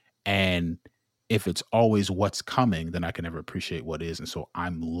 And if it's always what's coming, then I can never appreciate what is. And so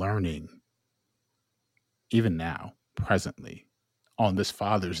I'm learning, even now, presently, on this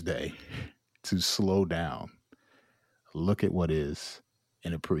Father's Day, to slow down, look at what is,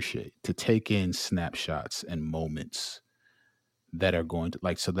 and appreciate, to take in snapshots and moments that are going to,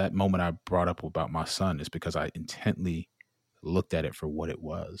 like, so that moment I brought up about my son is because I intently looked at it for what it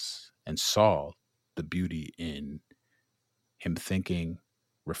was and saw the beauty in him thinking,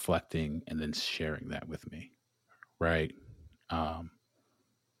 reflecting, and then sharing that with me. Right. Um,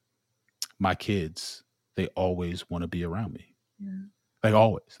 my kids, they always want to be around me. Yeah. Like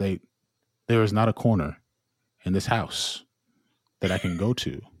always. There is not a corner in this house that I can go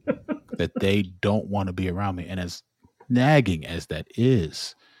to that they don't want to be around me. And as nagging as that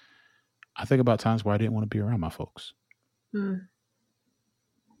is, I think about times where I didn't want to be around my folks. Mm.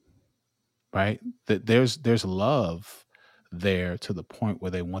 Right? That there's love there to the point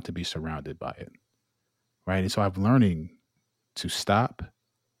where they want to be surrounded by it. Right? And so I'm learning to stop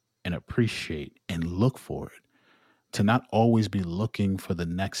and appreciate and look for it, to not always be looking for the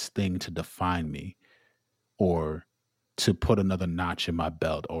next thing to define me or to put another notch in my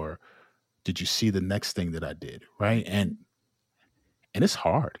belt, or did you see the next thing that I did? Right. And it's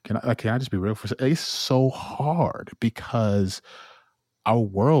hard. Can I just be real for a second? It's so hard because our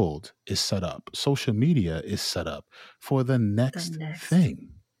world is set up. Social media is set up for the next thing.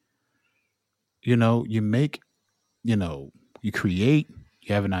 You make, you create,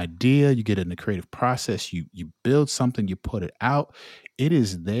 you have an idea, you get in the creative process, you build something, you put it out. It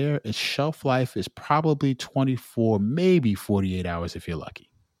is there. Its shelf life is probably 24, maybe 48 hours if you're lucky.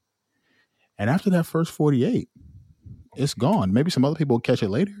 And after that first 48, it's gone. Maybe some other people will catch it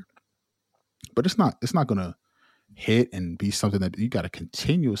later, but it's not going to hit and be something that you got to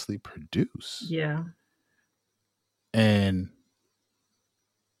continuously produce. Yeah. And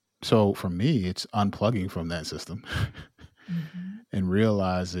so for me, it's unplugging from that system and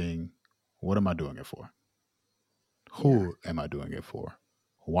realizing, what am I doing it for? Who am I doing it for?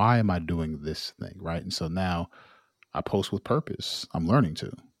 Why am I doing this thing? Right. And so now I post with purpose. I'm learning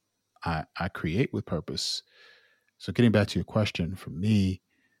to. I create with purpose. So getting back to your question, for me,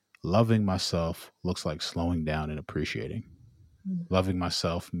 loving myself looks like slowing down and appreciating. Loving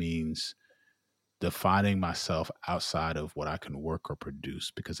myself means defining myself outside of what I can work or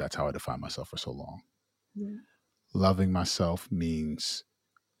produce, because that's how I defined myself for so long. Yeah. Loving myself means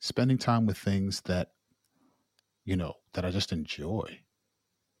spending time with things that, that I just enjoy.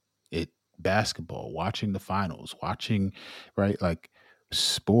 Basketball, watching the finals, watching, right? Like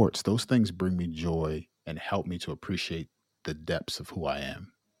sports, those things bring me joy and help me to appreciate the depths of who I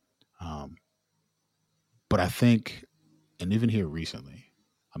am. But I think, and even here recently,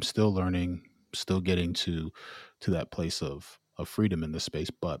 I'm still learning, still getting to that place of freedom in this space,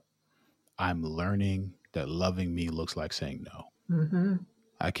 but I'm learning that loving me looks like saying no.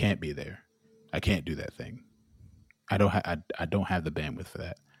 I can't be there. I can't do that thing. I don't have the bandwidth for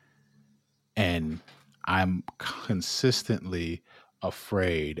that. And I'm consistently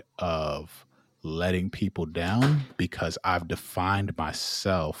afraid of letting people down because I've defined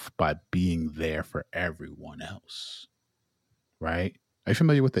myself by being there for everyone else. Right? Are you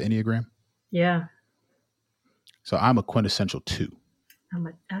familiar with the Enneagram? Yeah. So I'm a quintessential 2.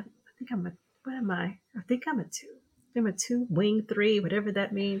 what am I? I think I'm a 2. I'm a 2, wing 3, whatever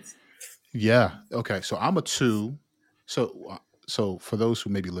that means. Yeah. Okay. So I'm a 2. So for those who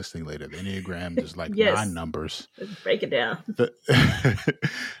may be listening later, the Enneagram is like 9 numbers. Let's break it down. The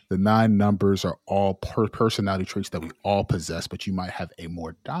 9 numbers are all personality traits that we all possess, but you might have a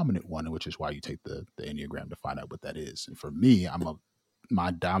more dominant one, which is why you take the Enneagram to find out what that is. And for me,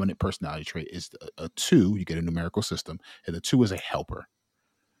 my dominant personality trait is a 2. You get a numerical system, and the 2 is a helper.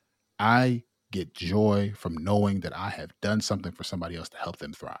 I get joy from knowing that I have done something for somebody else to help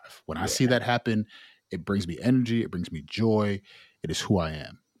them thrive. When I see that happen, it brings me energy. It brings me joy. It is who I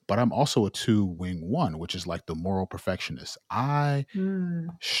am. But I'm also a 2 wing 1, which is like the moral perfectionist. I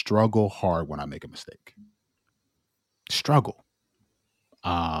struggle hard when I make a mistake. Struggle.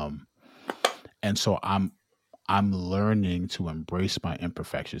 And so I'm learning to embrace my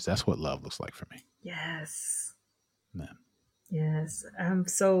imperfections. That's what love looks like for me. Yes. Man. Yes. I'm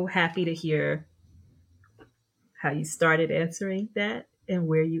so happy to hear how you started answering that and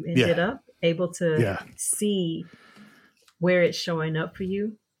where you ended up, able to see where it's showing up for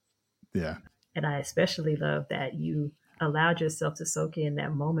you. Yeah. And I especially love that you allowed yourself to soak in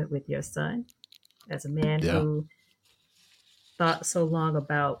that moment with your son as a man who thought so long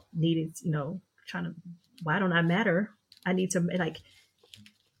about needing, trying to, why don't I matter? I need to, like,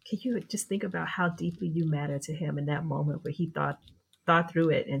 can you just think about how deeply you matter to him in that moment where he thought through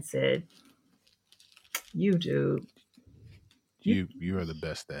it and said, you do. You are the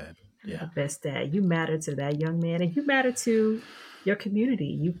best dad. You're the best dad. You matter to that young man, and you matter to your community.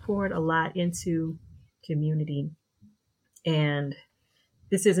 You poured a lot into community, and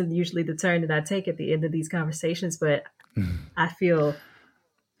this isn't usually the turn that I take at the end of these conversations, but I feel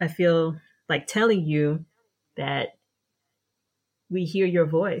like telling you that we hear your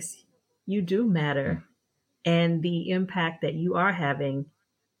voice. You do matter. And the impact that you are having,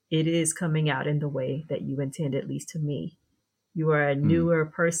 it is coming out in the way that you intend, at least to me. You are a newer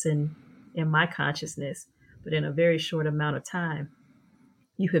person in my consciousness, but in a very short amount of time,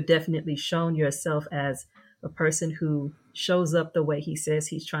 you have definitely shown yourself as a person who shows up the way he says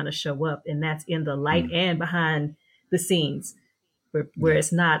he's trying to show up. And that's in the light and behind the scenes, where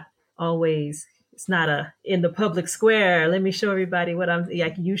it's not always, it's not a in the public square. Let me show everybody what I'm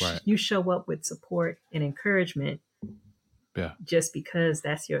like. You show up with support and encouragement, just because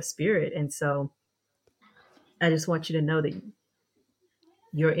that's your spirit. And so I just want you to know that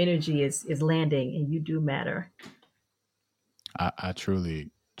your energy is landing, and you do matter. I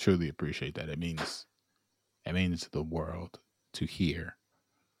truly appreciate that. It means the world to hear,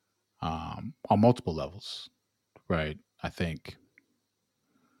 on multiple levels, right? I think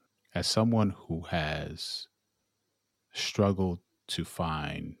as someone who has struggled to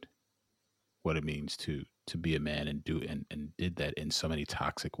find what it means to be a man and did that in so many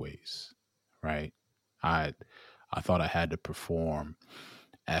toxic ways, right? I thought I had to perform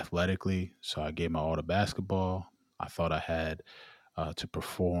athletically, so I gave my all to basketball. I thought I had to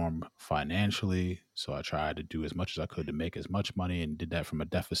perform financially, so I tried to do as much as I could to make as much money, and did that from a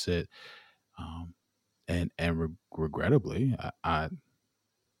deficit. Regrettably, I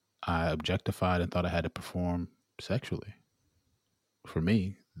objectified and thought I had to perform sexually. For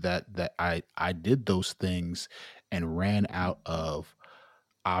me, that I did those things and ran out of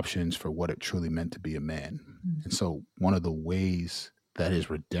options for what it truly meant to be a man. And so one of the ways that is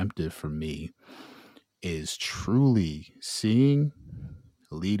redemptive for me is truly seeing,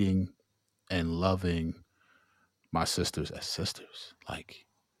 leading, and loving my sisters as sisters. Like,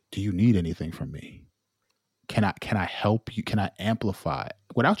 do you need anything from me? Can I help you? Can I amplify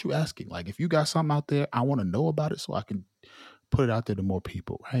without you asking? Like, if you got something out there, I want to know about it so I can put it out there to more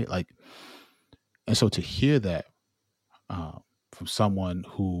people, right? Like, and so to hear that from someone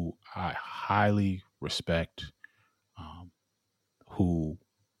who I highly respect, who,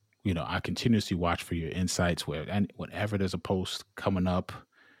 I continuously watch for your insights, and whenever there's a post coming up,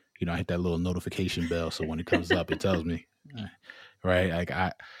 I hit that little notification bell, so when it comes up, it tells me, right? Like,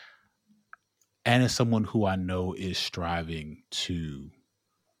 and as someone who I know is striving to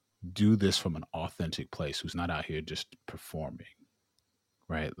do this from an authentic place, who's not out here just performing,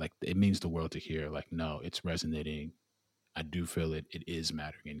 right? Like, it means the world to hear, like, no, it's resonating. I do feel it. It is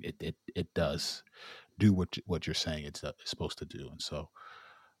mattering. It does do what you're saying it's supposed to do. And so,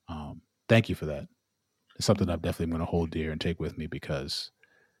 thank you for that. It's something I'm definitely going to hold dear and take with me, because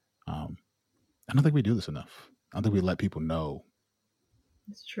I don't think we do this enough. I don't think we let people know.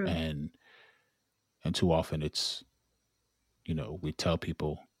 It's true. And too often it's, we tell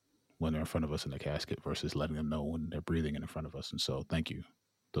people when they're in front of us in the casket versus letting them know when they're breathing in front of us. And so, thank you.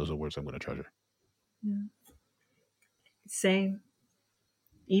 Those are words I'm going to treasure. Yeah. Same.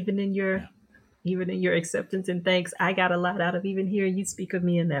 Even in your acceptance and thanks, I got a lot out of even hearing you speak of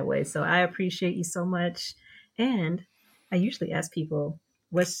me in that way. So I appreciate you so much. And I usually ask people,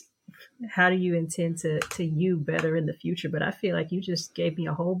 how do you intend to you better in the future? But I feel like you just gave me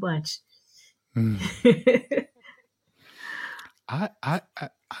a whole bunch. I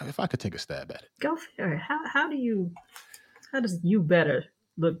if I could take a stab at it. Go for it. How does you better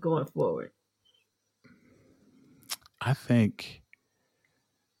look going forward? I think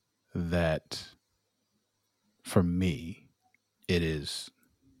that for me, it is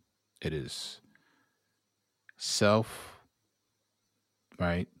self,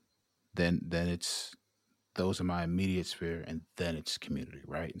 right? Then it's those in my immediate sphere, and then it's community,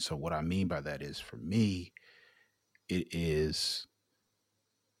 right? And so what I mean by that is, for me, it is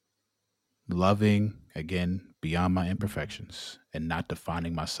loving, again, beyond my imperfections, and not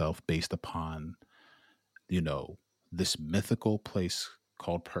defining myself based upon, this mythical place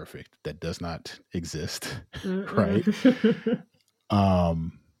called perfect that does not exist, right?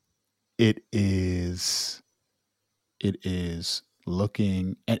 It is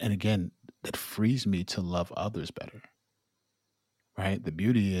looking, and again, that frees me to love others better, right? The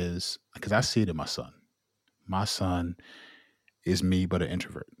beauty is, because I see it in my son. My son is me, but an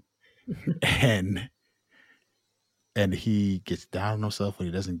introvert. and he gets down on himself when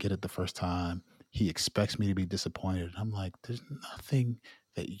he doesn't get it the first time. He expects me to be disappointed. And I'm like, there's nothing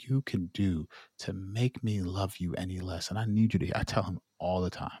that you can do to make me love you any less. And I need you to, I tell him all the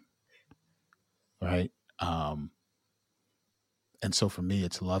time. Right. And so for me,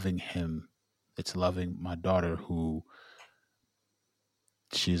 it's loving him. It's loving my daughter, who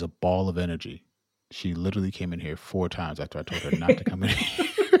She's a ball of energy. She literally came in here 4 times after I told her not to come in here.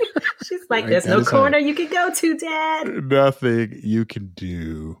 She's like, there's no corner you can go to, Dad. Nothing you can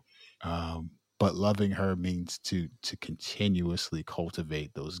do. But loving her means to continuously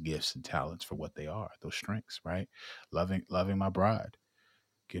cultivate those gifts and talents for what they are, those strengths, right? Loving my bride.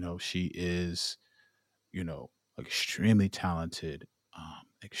 She is, extremely talented,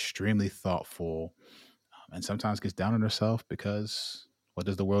 extremely thoughtful, and sometimes gets down on herself because what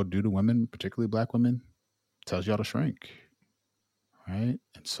does the world do to women, particularly Black women? It tells y'all to shrink, right?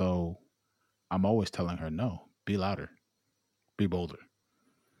 And so I'm always telling her, no, be louder, be bolder,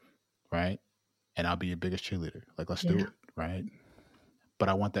 right? And I'll be your biggest cheerleader. Like, let's do it, right? But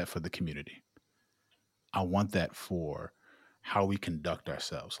I want that for the community. I want that for how we conduct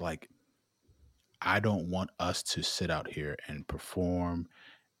ourselves. Like, I don't want us to sit out here and perform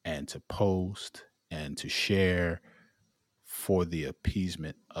and to post and to share for the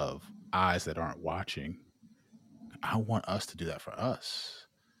appeasement of eyes that aren't watching. I want us to do that for us.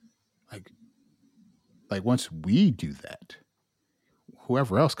 Like once we do that,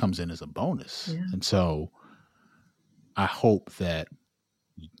 whoever else comes in is a bonus. Yeah. And so I hope that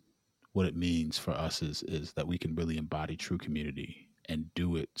what it means for us is that we can really embody true community and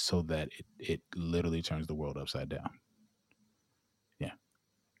do it so that it literally turns the world upside down. Yeah.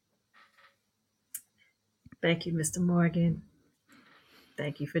 Thank you, Mr. Morgan.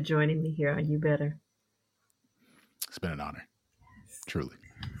 Thank you for joining me here on You Better. It's been an honor. Truly.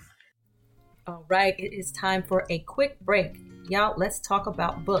 All right, it is time for a quick break. Y'all, let's talk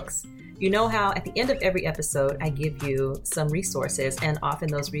about books. You know how at the end of every episode, I give you some resources, and often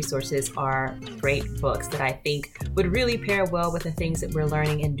those resources are great books that I think would really pair well with the things that we're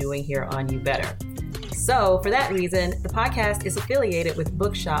learning and doing here on You Better. So for that reason, the podcast is affiliated with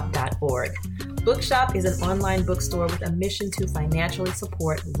bookshop.org. Bookshop is an online bookstore with a mission to financially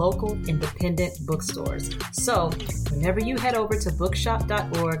support local independent bookstores. So whenever you head over to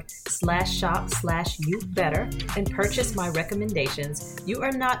bookshop.org/shop/youbetter and purchase my recommendations, you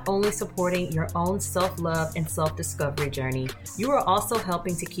are not only supporting your own self-love and self-discovery journey, you are also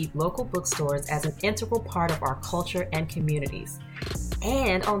helping to keep local bookstores as an integral part of our culture and communities.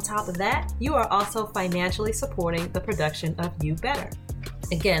 And on top of that, you are also financially supporting the production of You Better.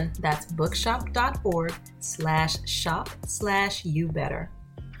 Again, that's bookshop.org/shop/youbetter.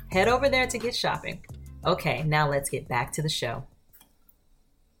 Head over there to get shopping. Okay, now let's get back to the show.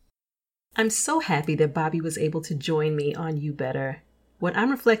 I'm so happy that Bobby was able to join me on You Better. What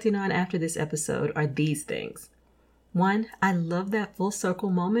I'm reflecting on after this episode are these things. 1, I love that full circle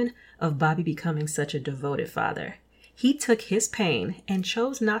moment of Bobby becoming such a devoted father. He took his pain and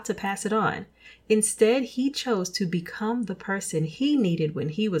chose not to pass it on. Instead, he chose to become the person he needed when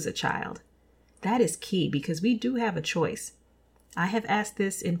he was a child. That is key because we do have a choice. I have asked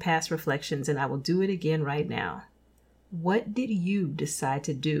this in past reflections and I will do it again right now. What did you decide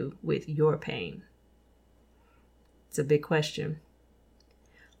to do with your pain? It's a big question.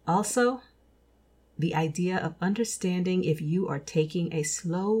 Also, the idea of understanding if you are taking a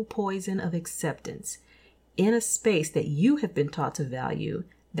slow poison of acceptance in a space that you have been taught to value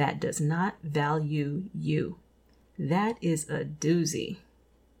that does not value you. That is a doozy.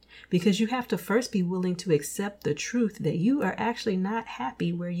 Because you have to first be willing to accept the truth that you are actually not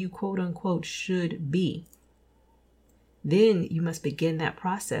happy where you quote unquote should be. Then you must begin that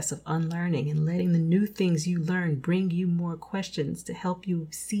process of unlearning and letting the new things you learn bring you more questions to help you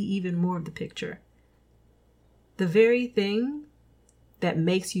see even more of the picture. The very thing that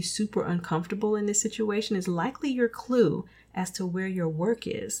makes you super uncomfortable in this situation is likely your clue as to where your work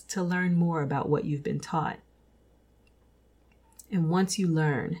is to learn more about what you've been taught. And once you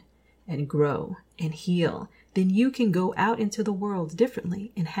learn and grow and heal, then you can go out into the world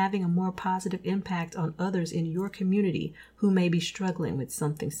differently and having a more positive impact on others in your community who may be struggling with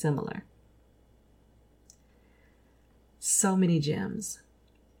something similar. So many gems.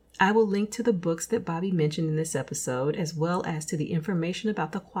 I will link to the books that Bobby mentioned in this episode, as well as to the information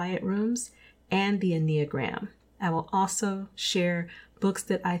about the quiet rooms and the Enneagram. I will also share books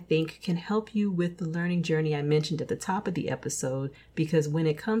that I think can help you with the learning journey I mentioned at the top of the episode, because when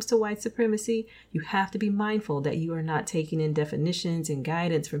it comes to white supremacy, you have to be mindful that you are not taking in definitions and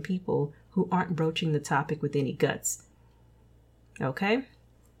guidance from people who aren't broaching the topic with any guts. Okay?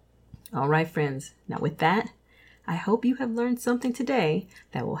 All right, friends. Now with that, I hope you have learned something today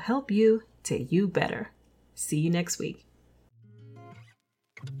that will help you to you better. See you next week.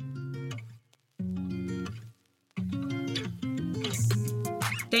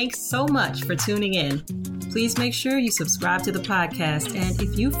 Thanks so much for tuning in. Please make sure you subscribe to the podcast, and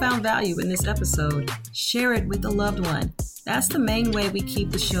if you found value in this episode, share it with a loved one. That's the main way we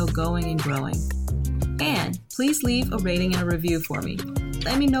keep the show going and growing. And please leave a rating and a review for me.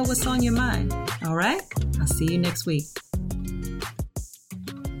 Let me know what's on your mind. All right? I'll see you next week.